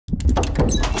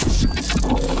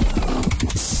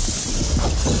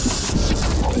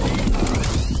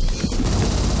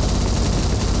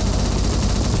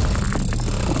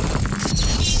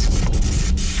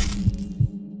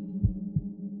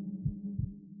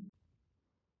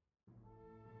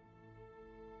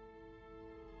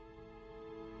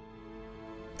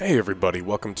Hey everybody,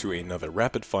 welcome to another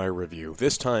rapid fire review,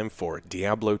 this time for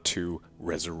Diablo 2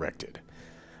 Resurrected.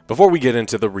 Before we get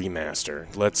into the remaster,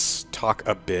 let's talk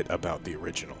a bit about the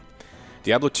original.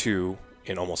 Diablo 2,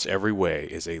 in almost every way,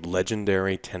 is a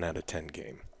legendary 10 out of 10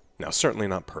 game. Now, certainly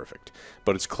not perfect,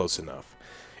 but it's close enough.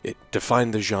 It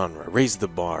defined the genre, raised the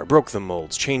bar, broke the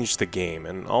molds, changed the game,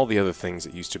 and all the other things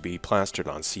that used to be plastered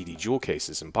on CD jewel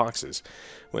cases and boxes,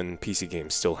 when PC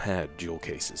games still had jewel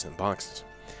cases and boxes.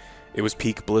 It was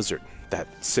peak Blizzard, that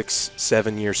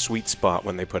 6-7 year sweet spot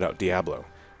when they put out Diablo,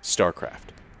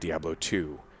 StarCraft, Diablo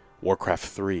 2, Warcraft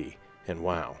 3, and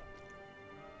WoW.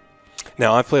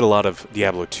 Now, I've played a lot of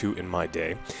Diablo 2 in my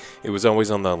day. It was always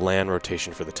on the LAN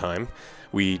rotation for the time.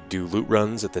 We'd do loot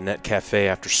runs at the net cafe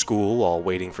after school while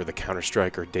waiting for the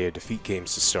Counter-Strike or Day of Defeat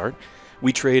games to start.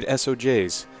 We trade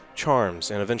SOJs, charms,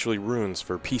 and eventually runes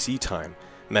for PC time,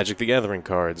 Magic the Gathering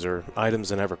cards, or items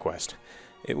in EverQuest.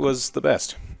 It was the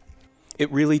best.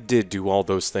 It really did do all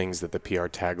those things that the PR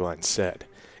tagline said,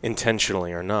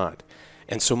 intentionally or not,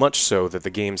 and so much so that the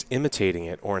games imitating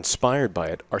it or inspired by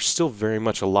it are still very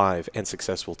much alive and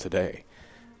successful today.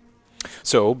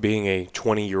 So, being a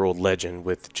 20-year-old legend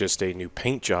with just a new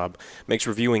paint job makes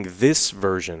reviewing this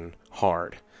version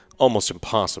hard, almost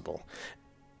impossible,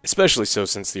 especially so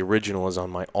since the original is on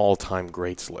my all-time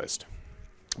greats list.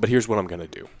 But here's what I'm going to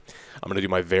do. I'm going to do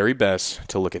my very best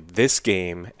to look at this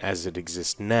game as it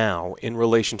exists now in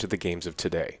relation to the games of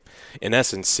today. In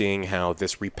essence, seeing how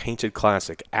this repainted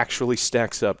classic actually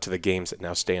stacks up to the games that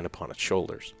now stand upon its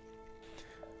shoulders.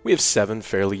 We have 7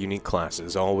 fairly unique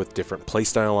classes, all with different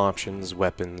playstyle options,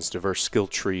 weapons, diverse skill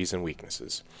trees, and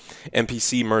weaknesses.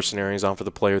 NPC mercenaries offer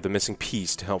the player the missing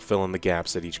piece to help fill in the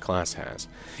gaps that each class has,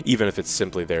 even if it's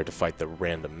simply there to fight the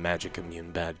random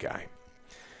magic-immune bad guy.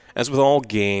 As with all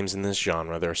games in this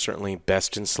genre, there are certainly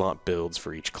best-in-slot builds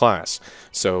for each class,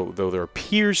 so though there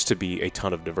appears to be a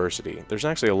ton of diversity, there's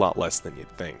actually a lot less than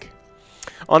you'd think.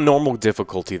 On normal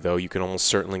difficulty, though, you can almost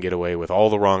certainly get away with all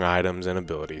the wrong items and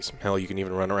abilities. Hell, you can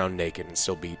even run around naked and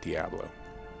still beat Diablo.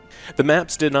 The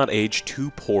maps did not age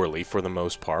too poorly for the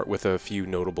most part, with a few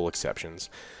notable exceptions.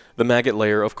 The maggot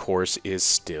layer, of course, is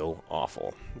still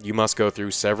awful. You must go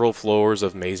through several floors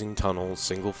of mazing tunnels,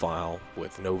 single file,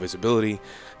 with no visibility,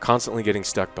 constantly getting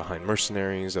stuck behind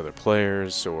mercenaries, other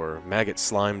players, or maggot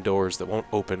slime doors that won't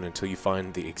open until you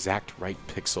find the exact right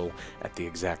pixel at the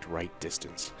exact right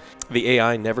distance. The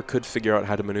AI never could figure out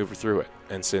how to maneuver through it,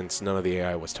 and since none of the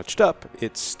AI was touched up,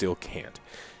 it still can't.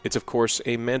 It's of course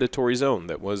a mandatory zone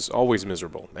that was always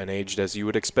miserable, and aged as you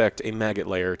would expect a maggot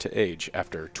layer to age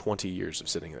after 20 years of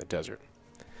sitting in the desert.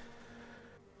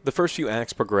 The first few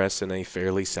acts progress in a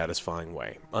fairly satisfying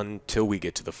way, until we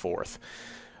get to the 4th.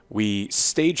 We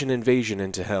stage an invasion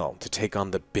into hell to take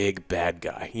on the big bad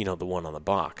guy, you know, the one on the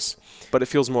box. But it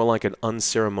feels more like an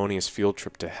unceremonious field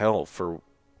trip to hell for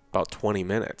about 20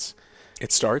 minutes.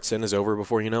 It starts and is over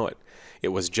before you know it. It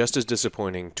was just as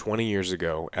disappointing 20 years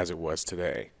ago as it was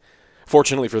today.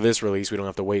 Fortunately for this release, we don't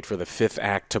have to wait for the 5th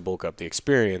act to bulk up the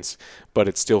experience, but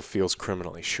it still feels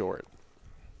criminally short.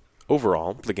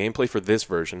 Overall, the gameplay for this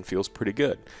version feels pretty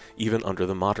good, even under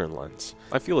the modern lens.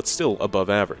 I feel it's still above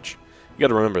average. You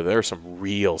gotta remember, there are some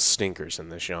real stinkers in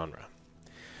this genre.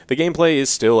 The gameplay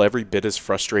is still every bit as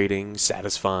frustrating,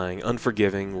 satisfying,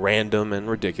 unforgiving, random, and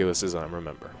ridiculous as I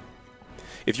remember.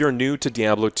 If you're new to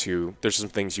Diablo 2, there's some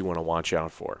things you want to watch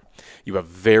out for. You have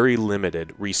very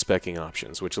limited respeccing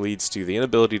options, which leads to the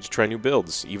inability to try new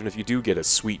builds, even if you do get a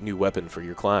sweet new weapon for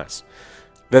your class.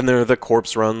 Then there are the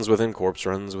corpse runs within corpse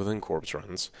runs within corpse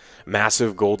runs,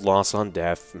 massive gold loss on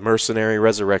death, mercenary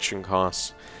resurrection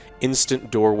costs, instant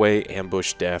doorway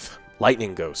ambush death,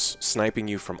 lightning ghosts sniping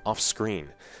you from off-screen,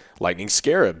 lightning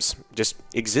scarabs just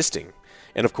existing,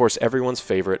 and of course everyone's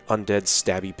favorite undead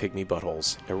stabby pygmy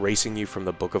buttholes, erasing you from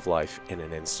the Book of Life in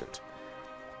an instant.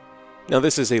 Now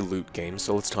this is a loot game,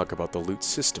 so let's talk about the loot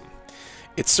system.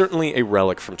 It's certainly a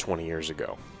relic from 20 years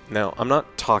ago. Now, I'm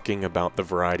not talking about the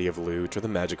variety of loot, or the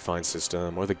magic find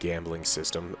system, or the gambling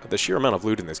system. The sheer amount of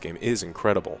loot in this game is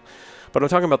incredible. But I'm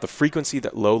talking about the frequency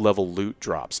that low-level loot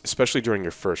drops, especially during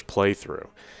your first playthrough,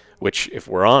 which, if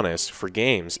we're honest, for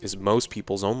games, is most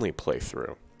people's only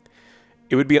playthrough.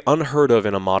 It would be unheard of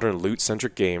in a modern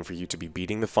loot-centric game for you to be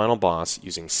beating the final boss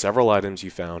using several items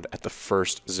you found at the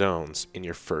first zones in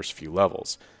your first few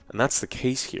levels. And that's the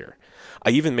case here. I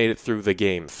even made it through the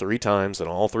game 3 times on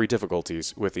all 3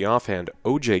 difficulties with the offhand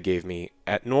OJ gave me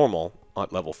at normal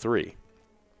at level 3.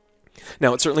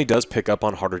 Now, it certainly does pick up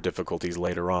on harder difficulties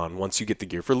later on once you get the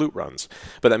gear for loot runs,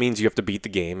 but that means you have to beat the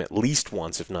game at least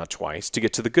once, if not twice, to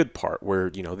get to the good part where,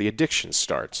 the addiction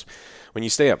starts. When you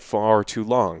stay up far too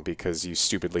long because you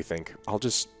stupidly think, I'll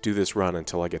just do this run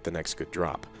until I get the next good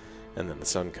drop, and then the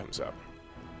sun comes up.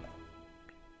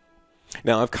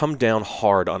 Now, I've come down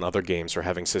hard on other games for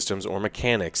having systems or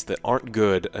mechanics that aren't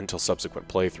good until subsequent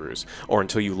playthroughs, or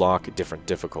until you lock different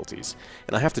difficulties,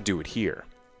 and I have to do it here.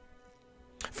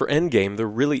 For endgame, there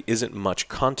really isn't much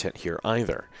content here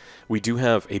either. We do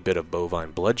have a bit of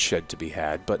bovine bloodshed to be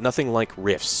had, but nothing like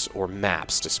rifts or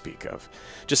maps to speak of.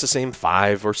 Just the same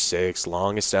 5 or 6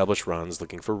 long-established runs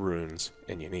looking for runes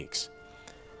and uniques.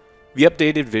 The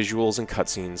updated visuals and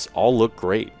cutscenes all look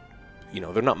great.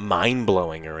 They're not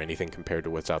mind-blowing or anything compared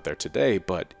to what's out there today,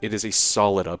 but it is a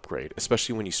solid upgrade,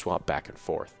 especially when you swap back and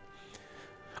forth.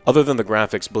 Other than the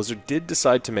graphics, Blizzard did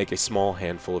decide to make a small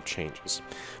handful of changes,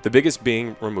 the biggest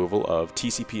being removal of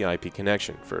TCP/IP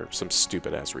connection for some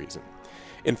stupid-ass reason.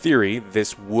 In theory,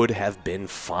 this would have been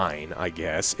fine, I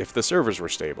guess, if the servers were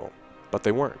stable, but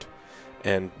they weren't.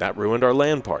 And that ruined our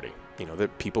LAN party,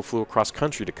 that people flew across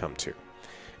country to come to.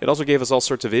 It also gave us all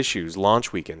sorts of issues,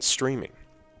 launch weekends, streaming.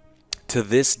 To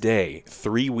this day,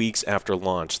 3 weeks after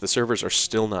launch, the servers are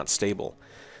still not stable.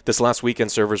 This last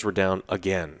weekend, servers were down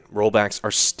again. Rollbacks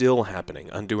are still happening,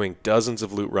 undoing dozens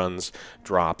of loot runs,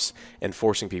 drops, and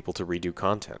forcing people to redo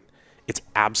content. It's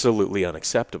absolutely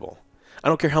unacceptable. I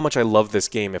don't care how much I love this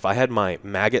game, if I had my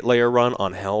maggot layer run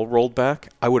on Hell rolled back,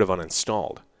 I would have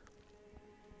uninstalled.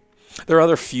 There are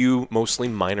other few, mostly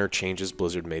minor changes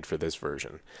Blizzard made for this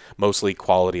version. Mostly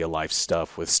quality of life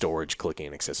stuff with storage, clicking,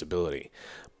 and accessibility.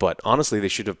 But honestly, they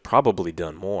should have probably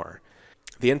done more.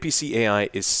 The NPC AI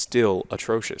is still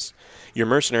atrocious. Your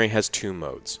mercenary has 2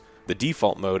 modes. The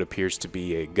default mode appears to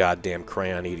be a goddamn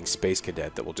crayon-eating space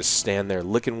cadet that will just stand there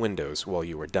licking windows while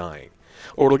you are dying.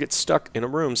 Or it'll get stuck in a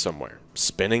room somewhere,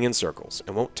 spinning in circles,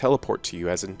 and won't teleport to you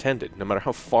as intended, no matter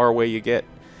how far away you get.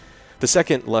 The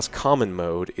second, less common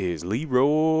mode is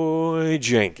Leroy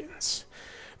Jenkins.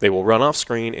 They will run off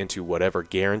screen into whatever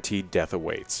guaranteed death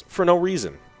awaits, for no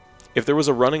reason. If there was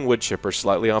a running wood chipper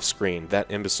slightly off screen,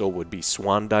 that imbecile would be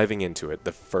swan diving into it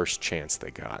the first chance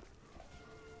they got.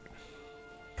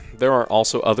 There are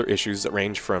also other issues that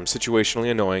range from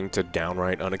situationally annoying to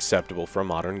downright unacceptable for a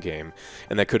modern game,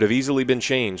 and that could have easily been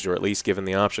changed or at least given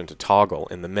the option to toggle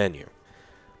in the menu.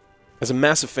 As a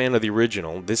massive fan of the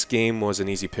original, this game was an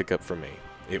easy pickup for me.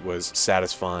 It was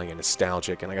satisfying and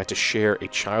nostalgic, and I got to share a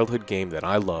childhood game that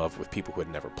I love with people who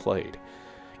had never played.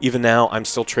 Even now, I'm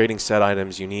still trading set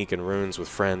items, unique, and runes with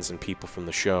friends and people from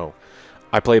the show.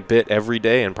 I play a bit every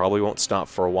day and probably won't stop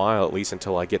for a while, at least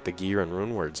until I get the gear and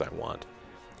rune words I want.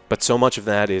 But so much of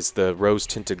that is the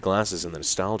rose-tinted glasses and the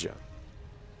nostalgia.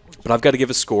 But I've got to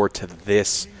give a score to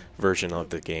this version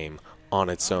of the game on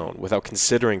its own, without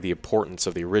considering the importance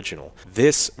of the original.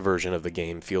 This version of the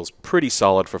game feels pretty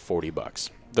solid for $40.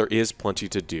 There is plenty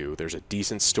to do, there's a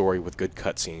decent story with good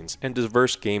cutscenes, and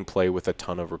diverse gameplay with a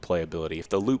ton of replayability if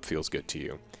the loop feels good to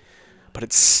you. But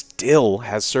it still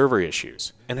has server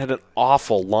issues, and had an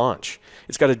awful launch.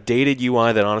 It's got a dated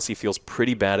UI that honestly feels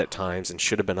pretty bad at times and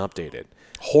should have been updated.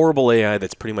 Horrible AI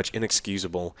that's pretty much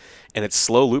inexcusable, and its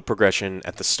slow loop progression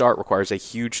at the start requires a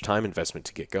huge time investment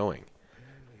to get going.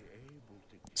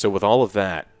 So with all of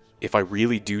that, if I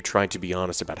really do try to be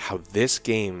honest about how this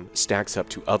game stacks up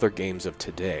to other games of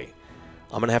today,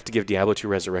 I'm going to have to give Diablo 2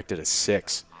 Resurrected a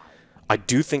 6. I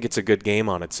do think it's a good game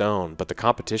on its own, but the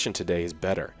competition today is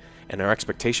better, and our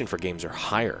expectation for games are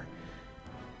higher.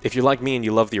 If you're like me and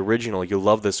you love the original, you'll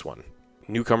love this one.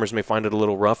 Newcomers may find it a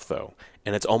little rough though,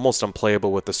 and it's almost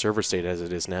unplayable with the server state as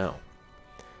it is now.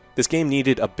 This game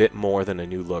needed a bit more than a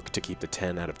new look to keep the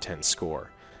 10 out of 10 score.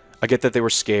 I get that they were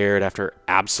scared after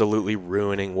absolutely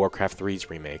ruining Warcraft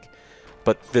 3's remake,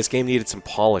 but this game needed some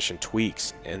polish and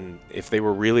tweaks, and if they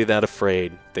were really that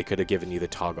afraid, they could have given you the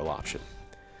toggle option.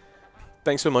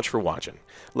 Thanks so much for watching.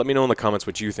 Let me know in the comments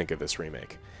what you think of this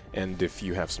remake, and if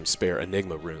you have some spare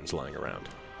Enigma runes lying around.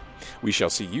 We shall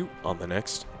see you on the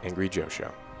next Angry Joe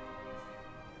Show.